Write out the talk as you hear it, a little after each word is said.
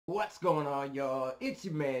What's going on, y'all? It's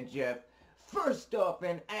your man, Jeff. First off,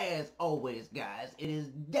 and as always, guys, it is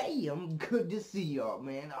damn good to see y'all,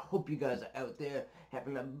 man. I hope you guys are out there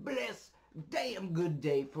having a blessed, damn good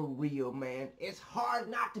day for real, man. It's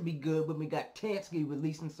hard not to be good when we got Tantskii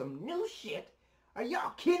releasing some new shit. Are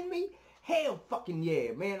y'all kidding me? Hell fucking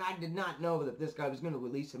yeah, man. I did not know that this guy was going to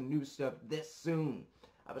release some new stuff this soon.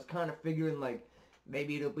 I was kind of figuring, like,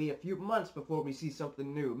 maybe it'll be a few months before we see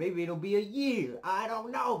something new. Maybe it'll be a year. I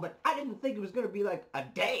don't know, but I didn't think it was going to be like a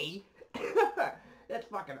day. That's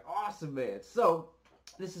fucking awesome, man. So,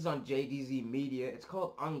 this is on JDZmedia. It's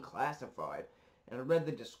called Unclassified. And I read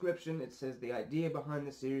the description. It says the idea behind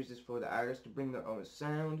the series is for the artists to bring their own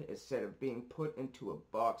sound instead of being put into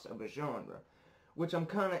a box of a genre. Which I'm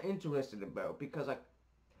kind of interested about because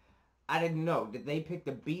I didn't know. Did they pick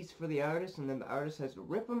the beats for the artist and then the artist has to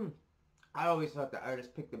rip them? I always thought the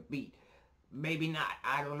artist picked the beat. Maybe not.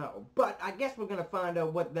 I don't know. But I guess we're going to find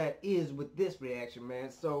out what that is with this reaction, man.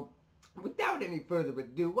 So, without any further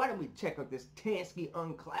ado, why don't we check out this Tantskii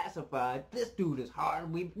Unclassified. This dude is hard.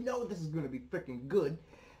 We know this is going to be freaking good.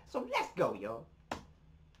 So, let's go, y'all.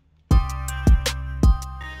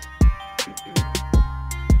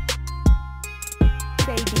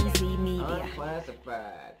 JDZmedia.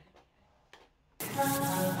 Unclassified.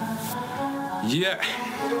 Yeah,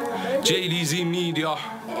 JDZmedia,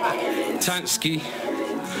 Tantskii,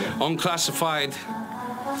 Unclassified.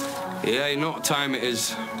 Yeah, you know what time it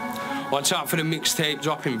is. Watch out for the mixtape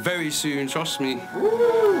dropping very soon, trust me.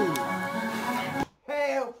 Woo!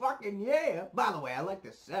 Hell fucking yeah! By the way, I like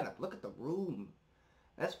the setup. Look at the room.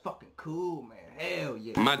 That's fucking cool, man. Hell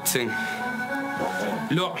yeah. Mad thing.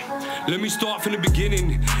 Look, let me start from the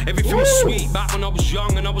beginning. Everything was sweet back when I was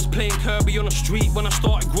young and I was playing Kirby on the street. When I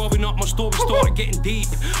started growing up, my story started getting deep.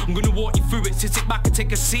 I'm gonna walk you through it, so sit back and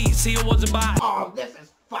take a seat. See what it was about. Oh, this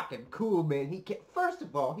is fucking cool, man. First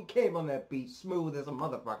of all, he came on that beat smooth as a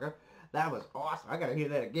motherfucker. That was awesome. I gotta hear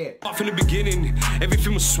that again. From the beginning,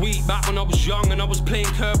 everything was sweet back when I was young and I was playing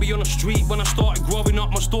Kirby on the street. When I started growing up,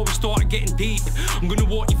 my story started getting deep. I'm gonna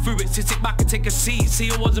walk you through it, so sit back and take a seat.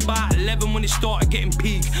 See, I was about 11 when it started getting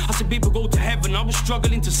peak. I said people go to heaven, I was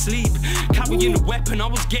struggling to sleep. Carrying a weapon, I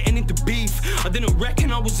was getting into beef. I didn't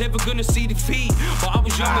reckon I was ever gonna see defeat. But I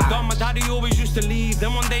was young and dumb, my daddy always used to leave.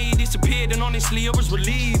 Then one day he disappeared and honestly I was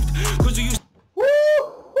relieved. Cause he used to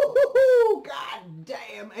God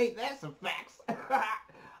damn, hey, that's some facts.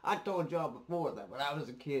 I told y'all before that when I was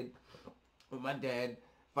a kid, when my dad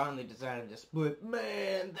finally decided to split,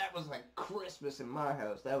 man, that was like Christmas in my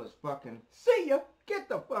house. That was fucking, see ya, get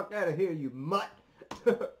the fuck out of here, you mutt.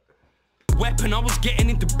 Weapon, I was getting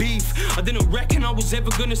into beef. I didn't reckon I was ever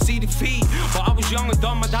gonna see defeat. But I was young and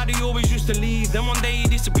dumb, my daddy always used to leave. Then one day he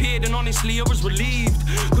disappeared and honestly I was relieved.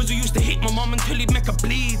 Cause he used to hit my mum until he'd make her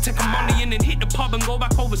bleed. Take her money in and hit the pub and go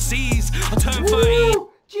back overseas. I turned 30.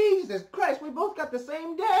 Jesus Christ, we both got the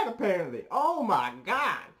same dad apparently. Oh my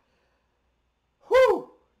God. Whew.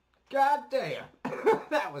 God damn.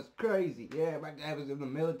 That was crazy. Yeah, my dad was in the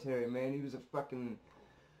military, man. He was a fucking,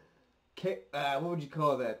 what would you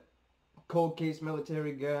call that? Cold case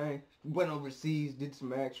military guy, went overseas, did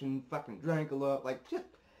some action, fucking drank a lot, like just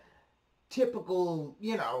typical,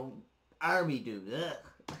 you know, army dude.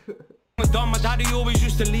 Ugh. My daddy always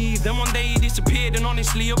used to leave. Then one day he disappeared and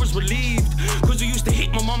honestly I was relieved. Cause he used to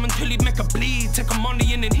hit my mum until he'd make her bleed. Take her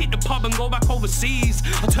money in and hit the pub and go back overseas.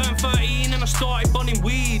 I turned 13 and I started burning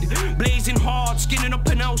weed. Blazing hard, skinning up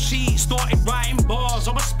an L sheet. Started writing bars,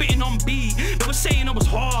 I was spitting on beat. They were saying I was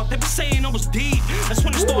hard, they were saying I was deep. That's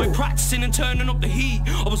when I started practicing and turning up the heat.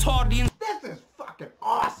 I was hardly in. This is fucking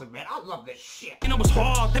awesome, man. I love this shit. And I was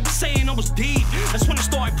hard, they were saying I was deep. That's when I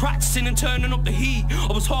started practicing and turning up the heat.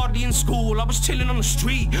 I was hardly in school, I was chilling on the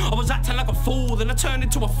street. I was acting like a fool, then I turned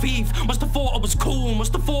into a thief. Must have thought I was cool,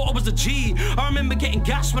 must have thought I was a G. I remember getting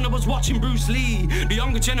gassed when I was watching Bruce Lee. The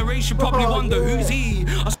younger generation probably wonder who's he.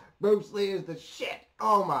 Bruce Lee is the shit.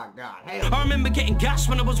 Oh my God. Hey. I remember getting gassed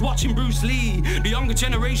when I was watching Bruce Lee. The younger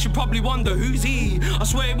generation probably wonder who's he. I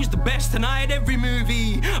swear it was the best and I had every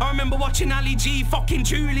movie. I remember watching Ali G fucking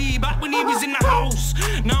Julie back when he was in the house.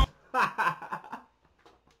 Now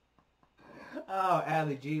oh,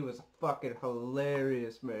 Ali G was fucking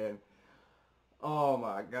hilarious, man. Oh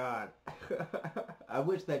my God. I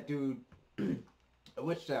wish that dude, I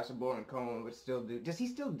wish Sacha Baron Cohen would still do. Does he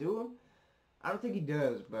still do them? I don't think he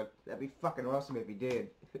does, but that'd be fucking awesome if he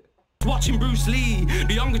did. Watching Bruce Lee,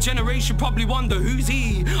 the younger generation probably wonder who's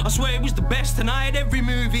he. I swear it was the best and I had every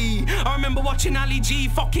movie. I remember watching Ali G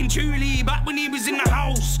fucking Julie back when he was in the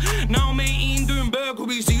house. Now I'm 18 doing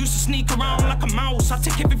burglaries. I used to sneak around like a mouse. I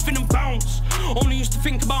take everything and bounce. Only used to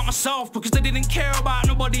think about myself because they didn't care about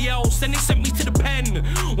nobody else. Then they sent me to the pen.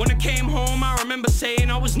 When I came home I remember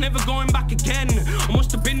saying I was never going back again. I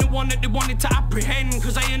must have been the one that they wanted to apprehend,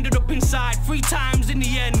 cause I ended up inside 3 times in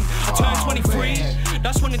the end. I turned 23,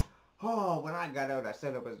 that's when it... Oh, when I got out, I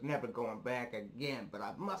said I was never going back again, but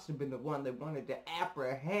I must have been the one they wanted to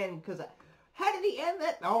apprehend, because how did he end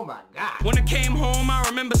that? Oh my God. When I came home, I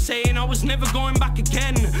remember saying I was never going back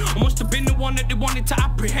again. I must have been the one that they wanted to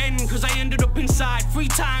apprehend, because I ended up inside 3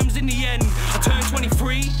 times in the end. I turned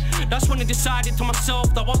 23, that's when I decided to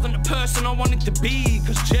myself that wasn't the person I wanted to be,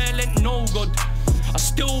 because jail ain't no good. I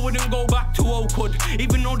still wouldn't go back to Oakwood,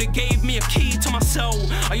 even though they gave me a key to my cell.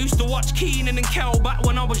 I used to watch Keenan and Kel back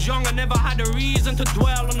when I was young. I never had a reason to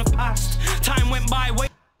dwell on the past. Time went by way...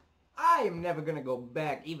 I am never gonna go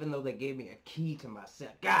back, even though they gave me a key to my cell.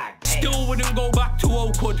 God damn. Still wouldn't go back to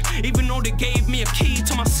Oakwood, even though they gave me a key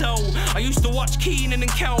to my cell. I used to watch Keenan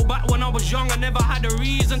and Kel back when I was young. I never had a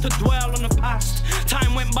reason to dwell on the past.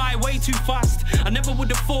 Time went by way too fast. I never would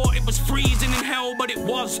have thought it was freezing in hell, but it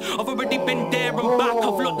was. I've already been there and back.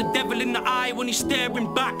 I've looked the devil in the eye when he's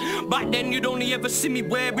staring back. Back then you'd only ever see me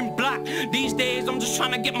wearing black. These days I'm just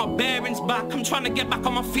trying to get my bearings back. I'm trying to get back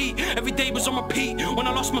on my feet. Every day was on repeat when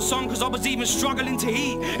I lost my son, cause I was even struggling to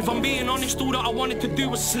eat. If I'm being honest, all that I wanted to do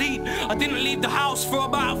was sleep. I didn't leave the house for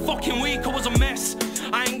about a fucking week. I was a mess.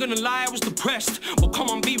 I ain't gonna lie, I was depressed. But come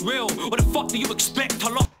on, be real. What the fuck do you expect? I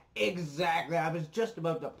lost... Exactly. I was just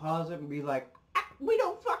about to pause it and be like, we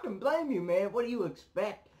don't fucking blame you, man. What do you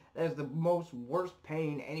expect? That's the most worst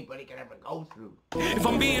pain anybody can ever go through. If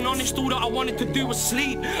I'm being honest, all that I wanted to do was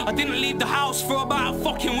sleep. I didn't leave the house for about a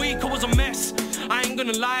fucking week. I was a mess. I ain't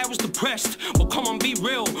gonna lie, I was depressed. But come on, be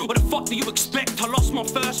real. What the fuck do you expect? I lost my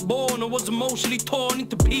firstborn. I was emotionally torn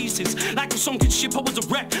into pieces. Like a sunken ship, I was a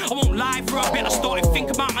wreck. I won't lie, for a bit I started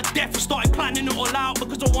thinking about my death. I started planning it all out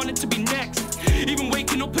because I wanted to be next. Even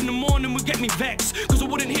waking up in the morning would get me vexed, cause I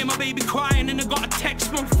wouldn't hear my baby crying. And I got a text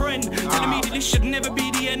from a friend telling me that this should never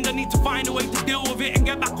be the end. I need to find a way to deal with it and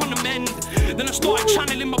get back on the mend. Then I started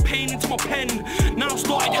channeling my pain into my pen. Now I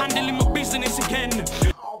started handling my business again.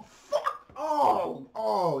 Oh,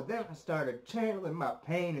 fuck! Then I started channeling my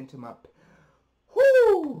pain into my...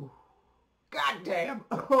 Whoo! Goddamn!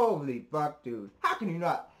 Holy fuck, dude. How can you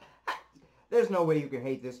not... There's no way you can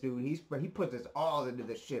hate this dude. He puts us all into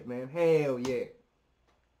this shit, man. Hell yeah.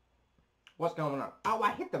 What's going on? Oh,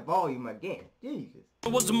 I hit the volume again. Jesus. I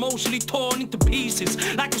was emotionally torn into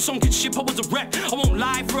pieces. Like a sunken ship, I was a wreck. I won't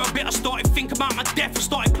lie, for a bit I started thinking about my death. I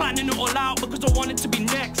started planning it all out because I wanted to be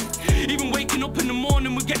next. Even waking up in the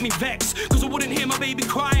morning would get me vexed, cause I wouldn't hear my baby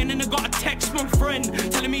crying. And I got a text from a friend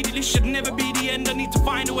telling me that this should never be the end. I need to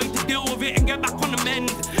find a way to deal with it and get back on the mend.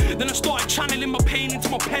 Then I started channeling my pain into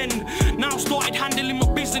my pen. Now I started handling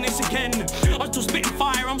my business again. I'm still spitting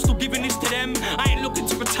fire, I'm still giving this to them. I ain't looking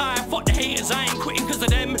to retire, fuck the haters, I ain't quitting cause of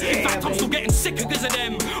them. In fact, I'm still getting sicker cause of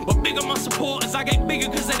them. But bigger my supporters, I get bigger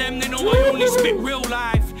cause of them. They know I only spit real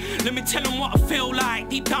life. Let me tell them what I feel like.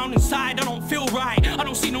 Deep down inside, I don't feel right. I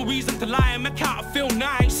don't see no reason to lie and make out I feel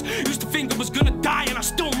nice. Used to think I was gonna die and I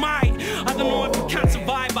still might. I don't know if I can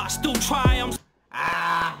survive, but I still try.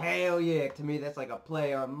 Hell yeah. To me, that's like a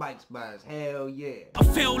play on Mike's buzz. Hell yeah. I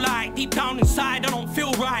feel like deep down inside, I don't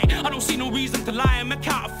feel right. I don't see no reason to lie and make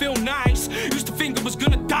out I feel nice. Used to think I was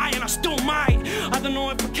gonna die and I still might. I don't know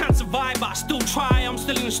if I can survive, but I still try. I'm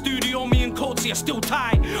still in the studio, me and Coatsy are still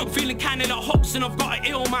tight. I'm feeling kinda like hops and I've got an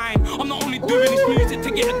ill mind. I'm not only doing this music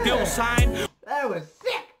to get a deal signed. That was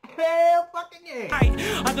sick. Hell fucking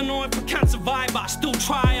yeah. I don't know if I can survive, but I still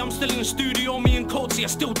try. I'm still in the studio, me and Coatsy are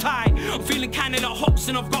still tight. I'm feeling kinda like hops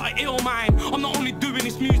and I've got an ill mind. I'm not only doing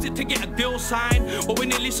this music to get a deal signed, but when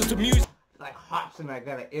they listen to music like hops and I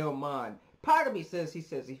got an ill mind. Part of me says he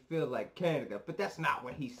feels like Canada, but that's not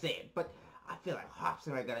what he said. But I feel like hops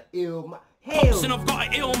and I got an ill mind. Hops and I've got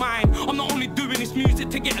an ill mind. I'm not only doing this music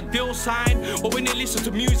to get a deal signed, but when they listen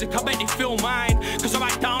to music, I bet they feel mine. Cause I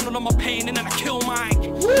write down all of my pain and then I kill mine.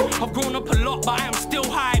 I've grown up a lot, but I am still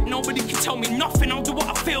hype. Nobody can tell me nothing, I'll do what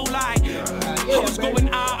I feel like. I was going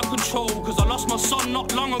out of control, cause I lost my son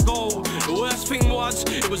not long ago. The worst thing was,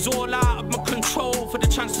 it was all out of my control. For the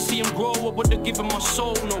chance to see him grow, I would have given my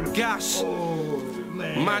soul no gas.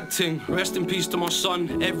 Mad thing, rest in peace to my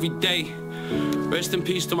son every day. Rest in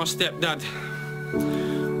peace to my stepdad.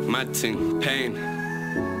 Mad thing, pain.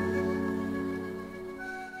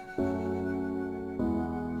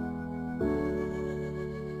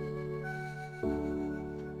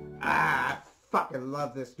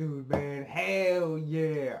 love this dude, man. Hell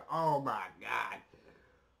yeah. Oh my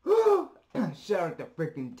god. Shout out to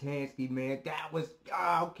freaking Tantskii, man. That was,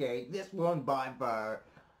 okay, this one by far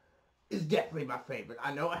is definitely my favorite.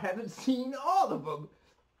 I know I haven't seen all of them,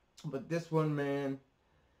 but this one, man,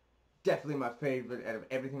 definitely my favorite out of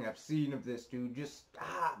everything I've seen of this dude. Just,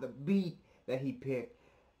 the beat that he picked,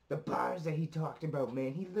 the bars that he talked about,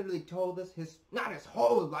 man. He literally told us not his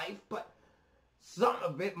whole life, but some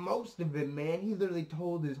of it, most of it, man. He literally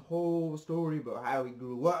told his whole story about how he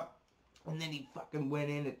grew up. And then he fucking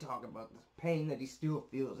went in to talk about this pain that he still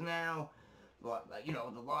feels now. But, like, you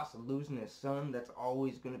know, the loss of losing his son, that's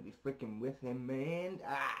always going to be freaking with him, man.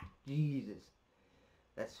 Jesus.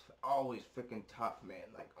 That's always freaking tough, man.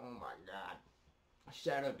 Like, oh my god.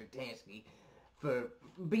 Shout out to Tantskii for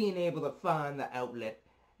being able to find the outlet,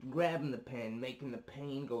 grabbing the pen, making the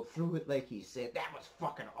pain go through it like he said. That was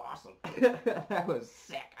fucking awesome. That was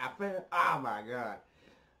sick. Oh my god.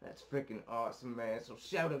 That's freaking awesome, man. So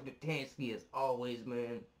shout out to Tantskii as always,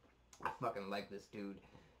 man. I fucking like this dude.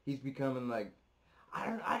 He's becoming like, I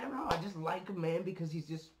don't know. I just like him, man, because he's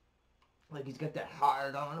just, like, he's got that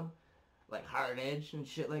hard on him. Like, hard edge and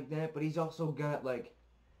shit like that. But he's also got, like,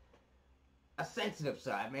 a sensitive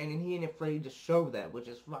side, man. And he ain't afraid to show that, which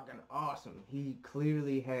is fucking awesome. He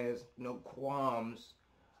clearly has no qualms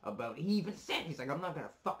about it. He even said, he's like, I'm not gonna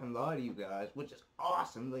fucking lie to you guys, which is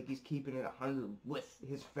awesome. Like, he's keeping it 100 with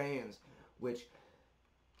his fans, which,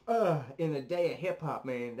 in the day of hip-hop,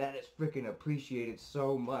 man, that is freaking appreciated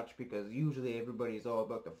so much, because usually everybody's all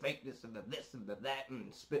about the fakeness and the this and the that,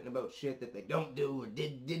 and spitting about shit that they don't do, or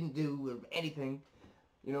didn't do, or anything.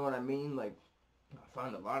 You know what I mean? Like, I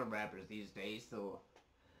find a lot of rappers these days, so,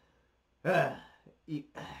 I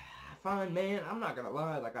find, man, I'm not gonna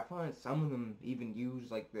lie, like, I find some of them even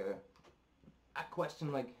use, like, I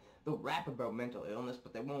question, like, they'll rap about mental illness,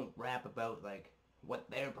 but they won't rap about, like, what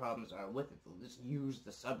their problems are with it. They'll just use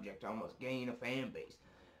the subject to almost gain a fan base,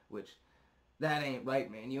 which, that ain't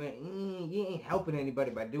right, man. You ain't helping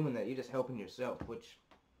anybody by doing that. You're just helping yourself, which,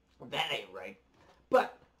 that ain't right.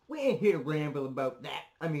 But, we ain't here to ramble about that.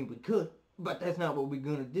 I mean, we could, but that's not what we're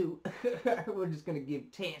gonna do. We're just gonna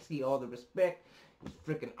give Tantskii all the respect. He's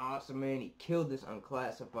freaking awesome, man. He killed this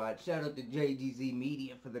Unclassified. Shout out to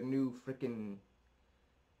JDZmedia for the new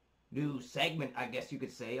segment, I guess you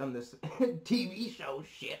could say, on this TV show.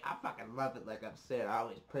 Shit, I fucking love it. Like I've said, I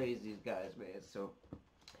always praise these guys, man. So,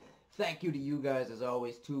 thank you to you guys as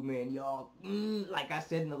always, too, man. Y'all, like I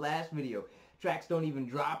said in the last video, tracks don't even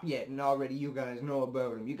drop yet, and already you guys know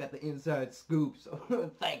about them. You got the inside scoop,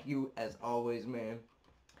 so thank you as always, man.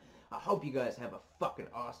 I hope you guys have a fucking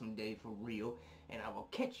awesome day for real, and I will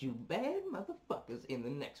catch you bad motherfuckers in the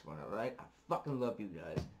next one, alright? I fucking love you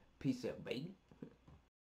guys. Peace out, baby.